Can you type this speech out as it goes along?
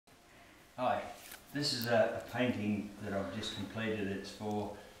Hi, this is a painting that I've just completed. It's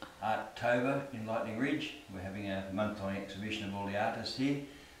for ARTtober in Lightning Ridge. We're having a month-long exhibition of all the artists here.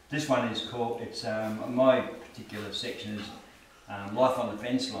 This one is called, my particular section is Life on the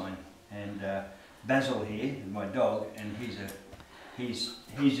Fence Line, and Bazyl here is my dog, and he's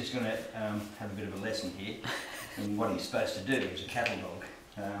just going to have a bit of a lesson here in what he's supposed to do. He's a cattle dog.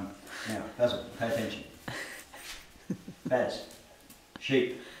 Now, Bazyl, pay attention. Baz,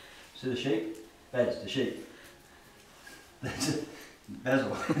 sheep. See the sheep? Baz, the sheep. That's it.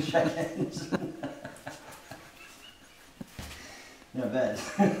 Bazyl, shake hands. Now Baz.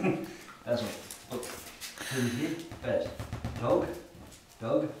 Bazyl, look. Who's here? Baz. Dog.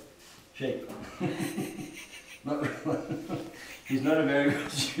 Dog. Sheep. Not really. He's not a very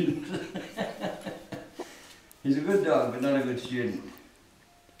good student. He's a good dog, but not a good student.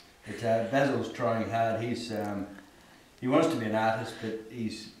 But Bazyl's trying hard. He wants to be an artist, but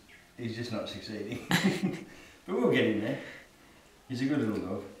he's just not succeeding. But we'll get him there. He's a good little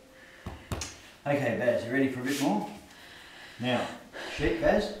dog. Okay, Baz, you ready for a bit more? Now, sheep,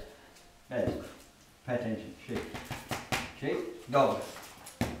 Baz. Baz, pay attention. Sheep. Sheep. Dog.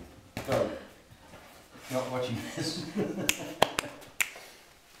 Dog. Not watching this.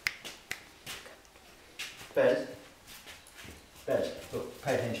 Baz. Baz, look,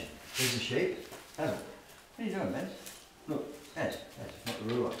 pay attention. There's the sheep. Bazyl, what are you doing, Baz? Look, Baz, not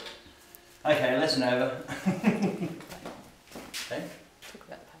the ruler. Okay, lesson over. Okay. Talk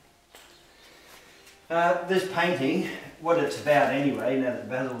about the painting. This painting, what it's about anyway, now that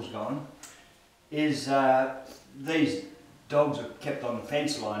Bazyl's gone, is these dogs are kept on the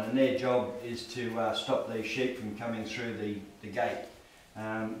fence line, and their job is to stop these sheep from coming through the gate.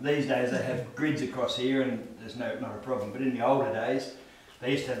 These days they have grids across here and there's not a problem, but in the older days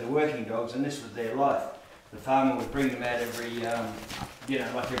they used to have the working dogs, and this was their life. The farmer would bring them out every,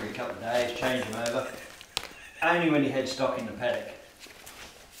 like every couple of days, change them over, only when he had stock in the paddock.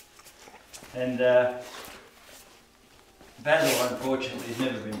 And Bazyl, unfortunately, has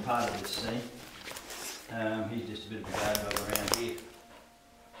never been part of this scene. He's just a bit of a guard dog around here.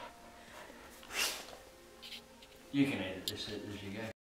 You can edit this as you go.